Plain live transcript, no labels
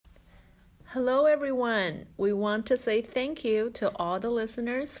Hello, everyone. We want to say thank you to all the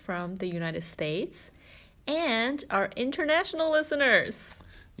listeners from the United States and our international listeners.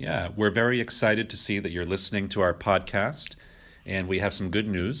 Yeah, we're very excited to see that you're listening to our podcast, and we have some good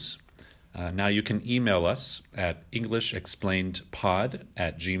news. Now you can email us at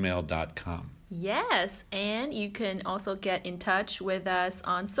englishexplainedpod@gmail.com. Yes, and you can also get in touch with us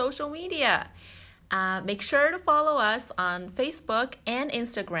on social media. Make sure to follow us on Facebook and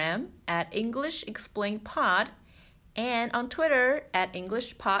Instagram at English Explained Pod and on Twitter at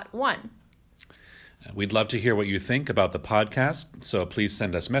EnglishPod1. We'd love to hear what you think about the podcast, so please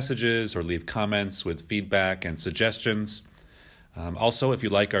send us messages or leave comments with feedback and suggestions. Also, if you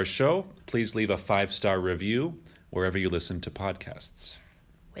like our show, please leave a 5-star review wherever you listen to podcasts.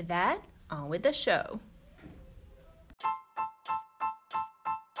 With that, on with the show.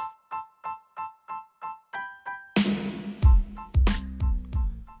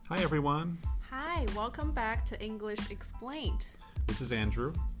 Hi, everyone. Hi, welcome back to English Explained. This is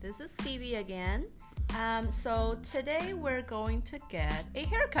Andrew. This is Phoebe again. So today we're going to get a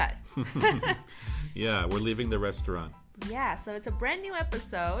haircut. Yeah, we're leaving the restaurant. Yeah, so it's a brand new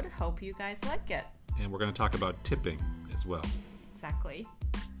episode. Hope you guys like it. And we're going to talk about tipping as well. Exactly.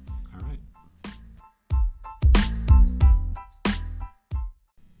 All right.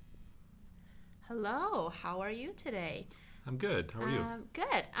 Hello, how are you today? I'm good. How are you?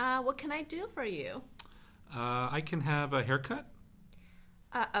 Good. What can I do for you? I can have a haircut?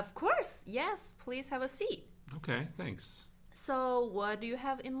 Of course, yes. Please have a seat. Okay, thanks. So, what do you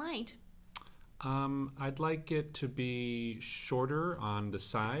have in mind? I'd like it to be shorter on the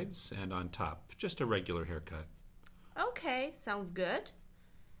sides and on top. Just a regular haircut. Okay, sounds good.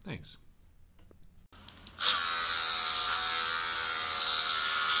 Thanks.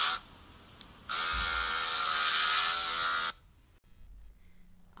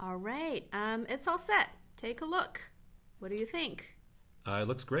 All right, it's all set. Take a look. What do you think? It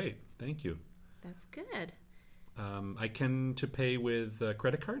looks great. Thank you. That's good. I can to pay with a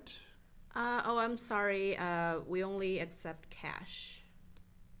credit card? I'm sorry. We only accept cash.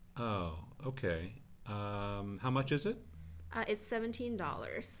 Oh, okay. How much is it? It's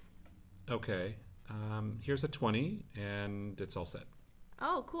 $17. Okay. Here's a 20, and it's all set.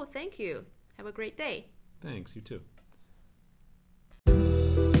 Oh, cool. Thank you. Have a great day. Thanks. You too.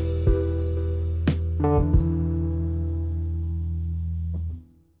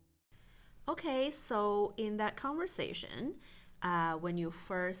 Okay, so in that conversation, when you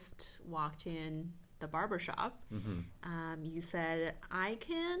first walked in the barbershop, you said, I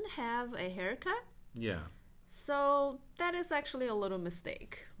can have a haircut? Yeah. So that is actually a little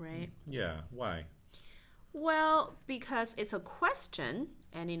mistake, right? Yeah. Why? Well, because it's a question,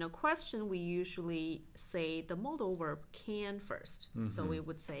 and in a question, we usually say the modal verb can first. So we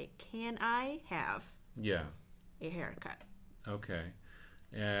would say, can I have Yeah. a haircut? Okay.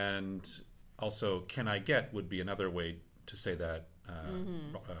 And also, can I get would be another way to say that,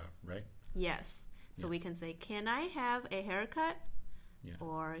 right? Yes. So we can say, can I have a haircut? Yeah.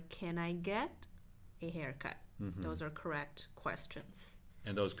 Or can I get a haircut? Those are correct questions.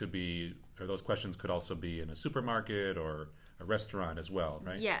 And those questions could also be in a supermarket or a restaurant as well,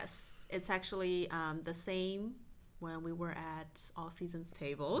 right? Yes. It's actually the same when we were at All Seasons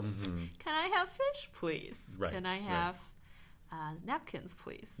tables. Can I have fish, please? Right, Can I have napkins,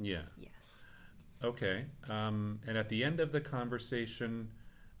 please? Yeah. Yes. Okay. And at the end of the conversation,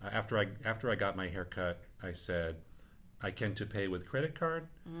 after I got my haircut, I said, I can to pay with credit card.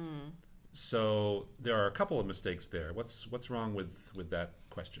 So there are a couple of mistakes there. What's wrong with that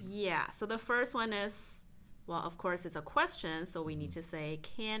question? Yeah. So the first one is, well, of course, it's a question, so we need to say,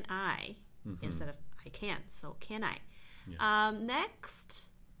 can I? Instead of I can't. So can I? Yeah.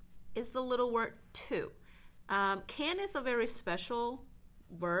 Next is the little word to. Can is a very special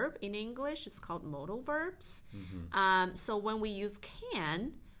verb in English. It's called modal verbs. So when we use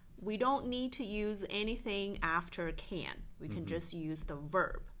can, we don't need to use anything after can. We can just use the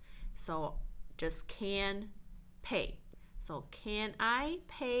verb. So just can pay. So can I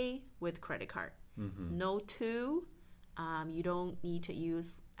pay with credit card? No to. You don't need to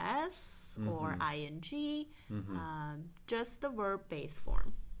use S or ing. Just the verb base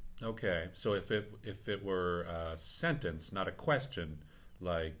form. Okay. So if it were a sentence, not a question,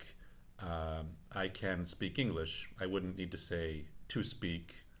 like I can speak English, I wouldn't need to say to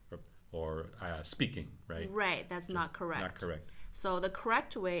speak or speaking, right? Right. That's not correct. Not correct. So the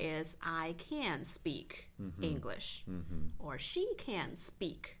correct way is I can speak English or she can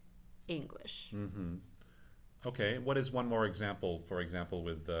speak English. Okay, what is one more example, for example,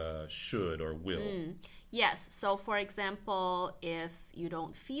 with should or will? Yes, so for example, if you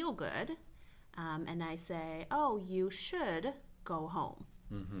don't feel good, and I say, oh, you should go home.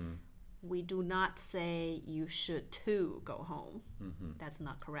 We do not say you should to go home. That's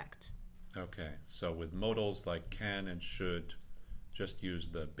not correct. Okay, so with modals like can and should, just use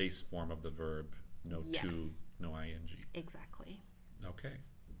the base form of the verb, no Yes. to, no ing. Exactly. Okay.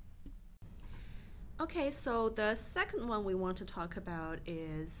 Okay, so the second one we want to talk about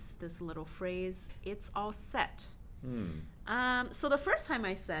is this little phrase, it's all set. So the first time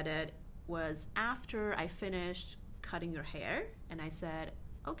I said it was after I finished cutting your hair, and I said,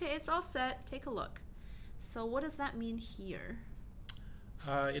 okay, it's all set, take a look. So what does that mean here?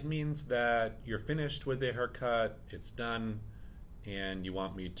 It means that you're finished with the haircut, it's done, and you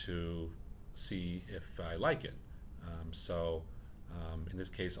want me to see if I like it. In this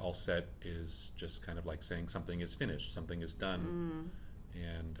case, all set is just kind of like saying something is finished, something is done,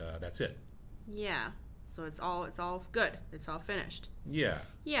 and that's it. Yeah, so it's all good, it's all finished. Yeah.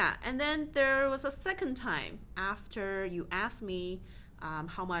 Yeah, and then there was a second time after you asked me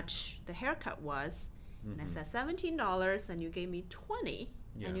how much the haircut was, and I said $17, and you gave me $20,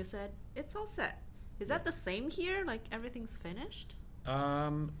 Yeah. and you said it's all set. Is that the same here? Like everything's finished?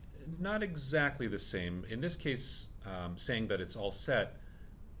 Not exactly the same. In this case, saying that it's all set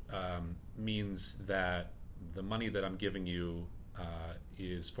means that the money that I'm giving you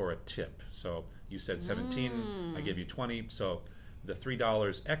is for a tip. So you said 17, I gave you 20, so the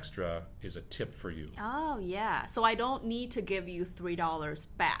 $3 extra is a tip for you. Oh, yeah. So I don't need to give you $3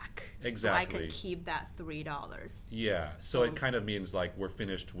 back. Exactly. So I can keep that $3. Yeah, so it kind of means like we're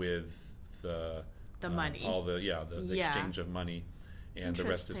finished with the money. all the the Yeah. exchange of money, and the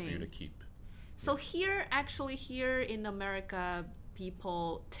rest is for you to Interesting. keep. So here in America,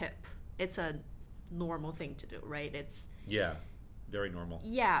 people tip. It's a normal thing to do, right? It's Yeah, very normal.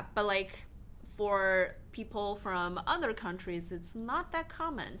 yeah, but like for people from other countries, it's not that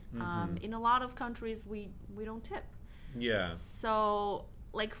common. In a lot of countries, we don't tip. Yeah, So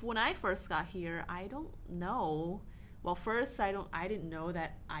like when I first got here, I don't know. Well, first I didn't know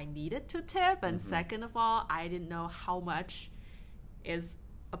that I needed to tip, and second of all, I didn't know how much is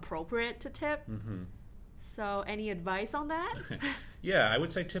appropriate to tip. So any advice on that? yeah. I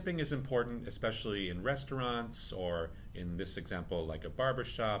would say tipping is important, especially in restaurants or in this example, like a barber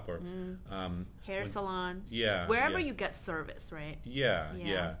shop or Hair salon. yeah, Wherever yeah. you get service, right? Yeah,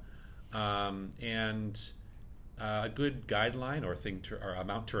 Yeah. and a good guideline or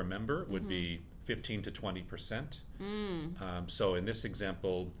amount to remember would be 15 to 20%. So in this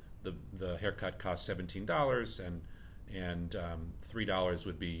example, the haircut cost $17, and $3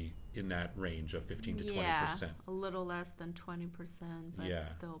 would be in that range of 15 to 20%. Yeah, a little less than 20%, but Yeah.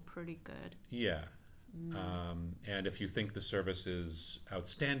 still pretty good. Yeah. And if you think the service is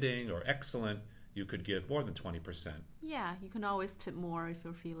outstanding or excellent, you could give more than 20%. Yeah, you can always tip more if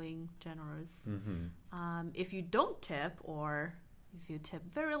you're feeling generous. If you don't tip, or if you tip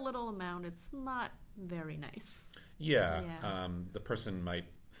very little amount, it's not very nice. Yeah, Yeah. The person might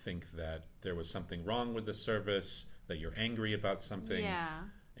think that there was something wrong with the service, that you're angry about something, Yeah,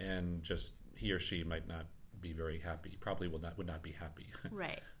 and just he or she might not be very happy. Probably would not be happy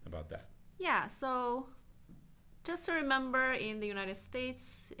right. about that. Yeah, so just to remember, in the United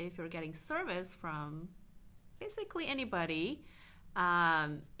States, if you're getting service from basically anybody,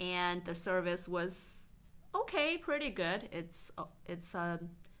 and the service was okay, pretty good, it's a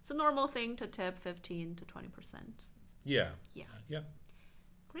normal thing to tip 15 to 20%. Yeah. Yeah. Yep.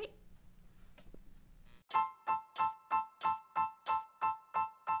 Great.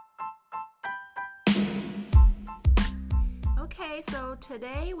 Okay, so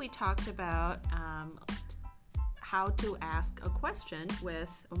today we talked about how to ask a question with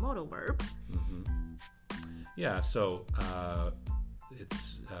a modal verb. Yeah. So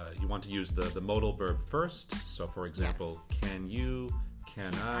it's you want to use the modal verb first. So for example, Yes. can you?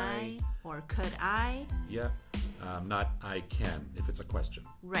 Can I? Or could I? Yeah. Not I can if it's a question.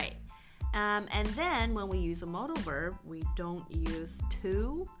 Right. And then when we use a modal verb, we don't use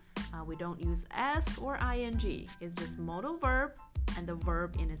to, we don't use s or ing. It's just modal verb and the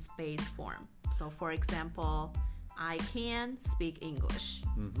verb in its base form. So for example, I can speak English.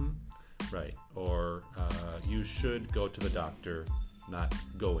 Right. Or you should go to the doctor, not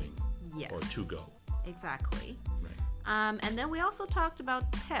going. Yes. Or to go. Exactly. Right. And then we also talked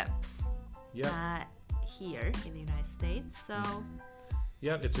about tips Yeah. here in the United States. So,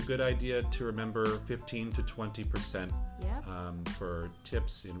 Yeah, it's a good idea to remember 15 to 20% Yep. For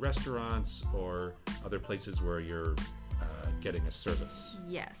tips in restaurants or other places where you're getting a service.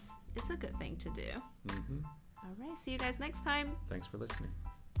 yes, it's a good thing to do. All right, see you guys next time. Thanks for listening.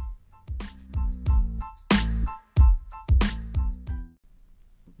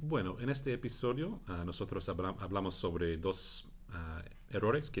 Bueno, en este episodio nosotros hablamos sobre dos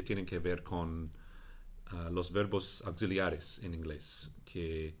errores que tienen que ver con los verbos auxiliares en inglés,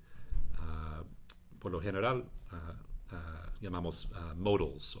 que por lo general llamamos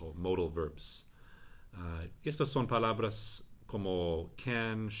modals o modal verbs. Estas son palabras como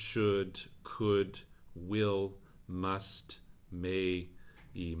can, should, could, will, must, may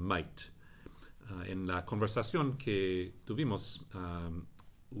y might. En la conversación que tuvimos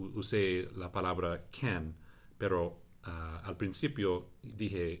usé la palabra can, pero al principio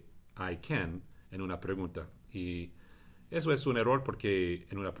dije I can en una pregunta. Y eso es un error porque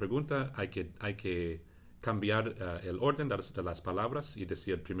en una pregunta hay que cambiar el orden de las palabras y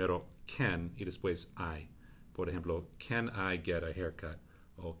decir primero can y después I. Por ejemplo, can I get a haircut?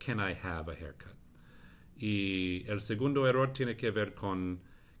 O can I have a haircut? Y el segundo error tiene que ver con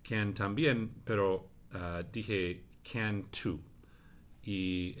can también, pero dije can too.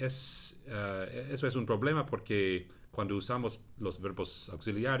 Y eso es un problema porque cuando usamos los verbos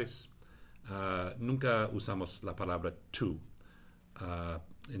auxiliares, nunca usamos la palabra to.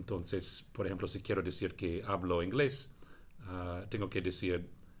 Entonces, por ejemplo, si quiero decir que hablo inglés, tengo que decir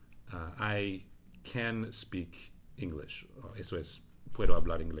I can speak English. Eso es, puedo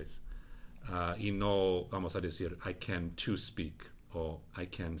hablar inglés. Y no vamos a decir I can to speak o I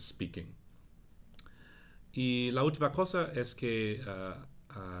can speaking. Y la última cosa es que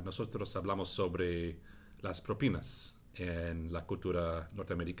nosotros hablamos sobre las propinas en la cultura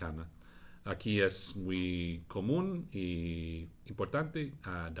norteamericana. Aquí es muy común y importante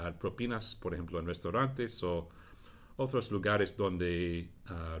dar propinas, por ejemplo, en restaurantes o otros lugares donde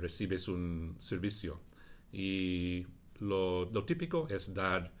recibes un servicio. Y lo típico es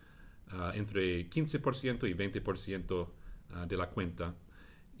dar entre 15% y 20% de la cuenta.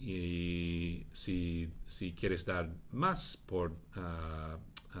 Y si quieres dar más por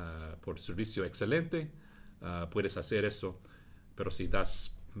servicio excelente, puedes hacer eso. Pero si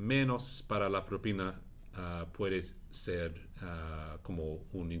das menos para la propina, puede ser como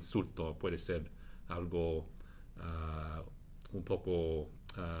un insulto, puede ser algo un poco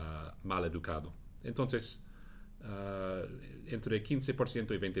mal educado. Entonces, entre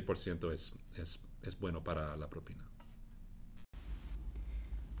 15% y 20% es bueno para la propina.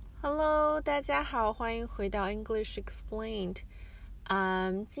 Hello， 大家好，欢迎回到 English Explained。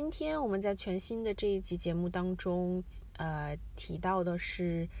今天我们在全新的这一集节目当中，提到的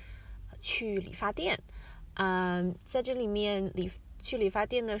是去理发店。在这里面去理发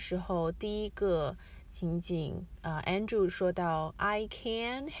店的时候，第一个仅Andrew 说到 I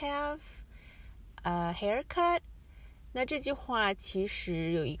can have a haircut。那这句话其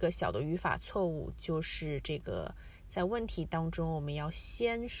实有一个小的语法错误，就是这个在问题当中我们要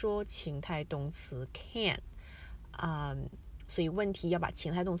先说情态动词 can，所以问题要把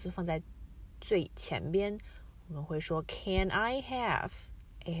情态动词放在最前边，我们会说 Can I have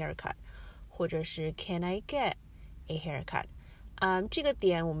a haircut？ 或者是 Can I get a haircut？ 这个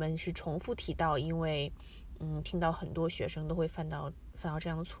点我们是重复提到，因为听到很多学生都会犯到这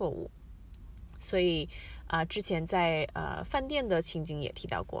样的错误。所以之前在饭店的情景也提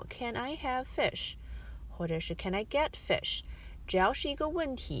到过 Can I have fish？ 或者是 Can I get fish？ 只要是一个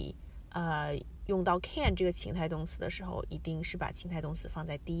问题用到 can 这个情态动词的时候，一定是把情态动词放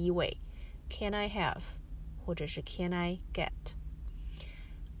在第一位 Can I have 或者是 Can I get？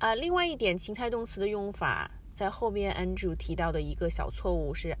 另外一点情态动词的用法，在后边 Andrew 提到的一个小错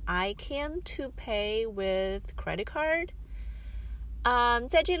误是 I can to pay with credit card。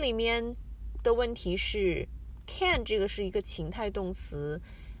 在这里面的问题是 can 这个是一个情态动词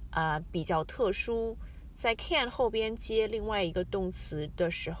比较特殊，在 can 后边接另外一个动词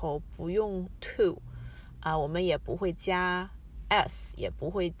的时候不用 to， 我们也不会加 s， 也不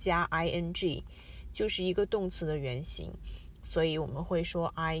会加 ing， 就是一个动词的原形，所以我们会说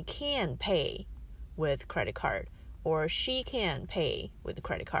I can pay with credit card or she can pay with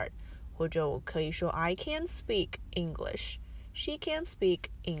credit card， 或者我可以说 I can speak English， she can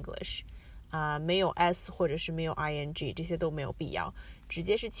speak English，没有 s 或者是没有 ing， 这些都没有必要，直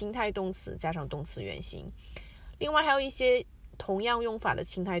接是情态动词加上动词原形。另外还有一些同样用法的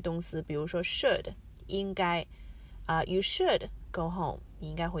情态动词，比如说 should 应该you should go home 你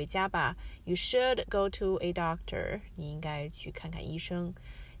应该回家吧， you should go to a doctor 你应该去看看医生。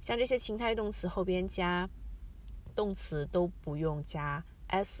像这些情态动词后边加动词都不用加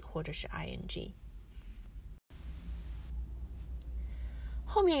s 或者是 ing。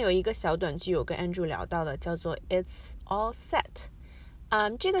后面有一个小短句，我跟 Andrew 聊到的，叫做 It's all set。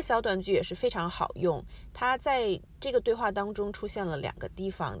这个小短句也是非常好用，它在这个对话当中出现了两个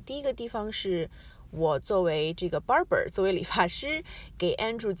地方。第一个地方是我作为这个 barber， 作为理发师，给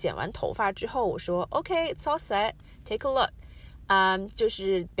Andrew 剪完头发之后，我说 OK, it's all set, take a look，就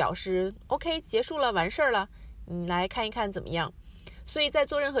是表示 OK 结束了，完事儿了，你来看一看怎么样。所以在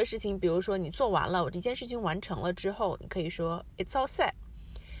做任何事情，比如说你做完了，我这件事情完成了之后，你可以说 it's all set。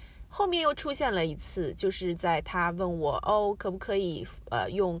后面又出现了一次，就是在他问我可不可以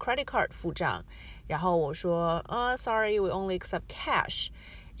用 credit card 付账，然后我说sorry, we only accept cash。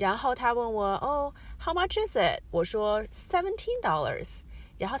然后他问我how much is it？ 我说$17，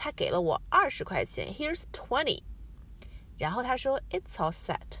然后他给了我20块钱 ，here's 20。然后他说 it's all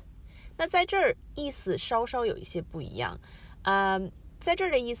set。那在这儿意思稍稍有一些不一样，在这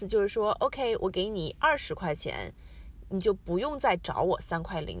儿的意思就是说 OK， 我给你20块钱。你就不用再找我3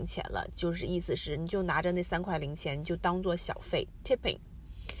块零钱了，就是意思是你就拿着那3块零钱就当做小费 tipping，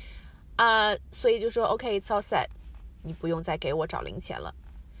所以就说 OK it's all set， 你不用再给我找零钱了。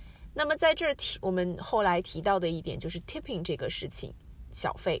那么在这儿我们后来提到的一点就是 tipping 这个事情，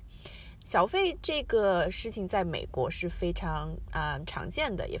小费这个事情在美国是非常常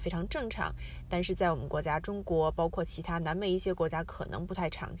见的，也非常正常，但是在我们国家中国包括其他南美一些国家可能不太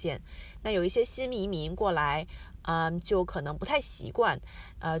常见。那有一些新移民过来就可能不太习惯，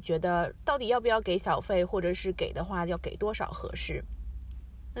觉得到底要不要给小费，或者是给的话要给多少合适。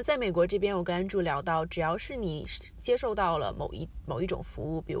那在美国这边，我跟Andrew聊到，只要是你接受到了某一种服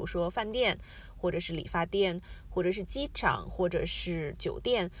务，比如说饭店，或者是理发店，或者是机场，或者是酒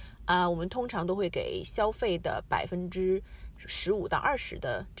店，我们通常都会给消费的15%到20%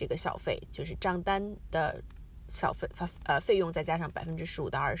的这个小费，就是账单的小费用再加上15%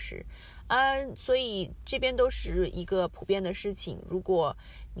到20%，所以这边都是一个普遍的事情。如果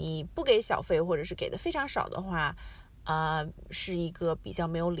你不给小费，或者是给的非常少的话，是一个比较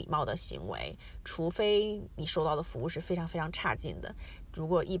没有礼貌的行为，除非你收到的服务是非常非常差劲的。如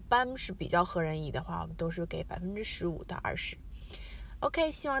果一般是比较合人意的话，我们都是给15%到20%。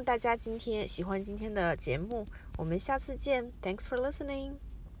OK， 希望大家喜欢今天的节目，我们下次见。Thanks for listening.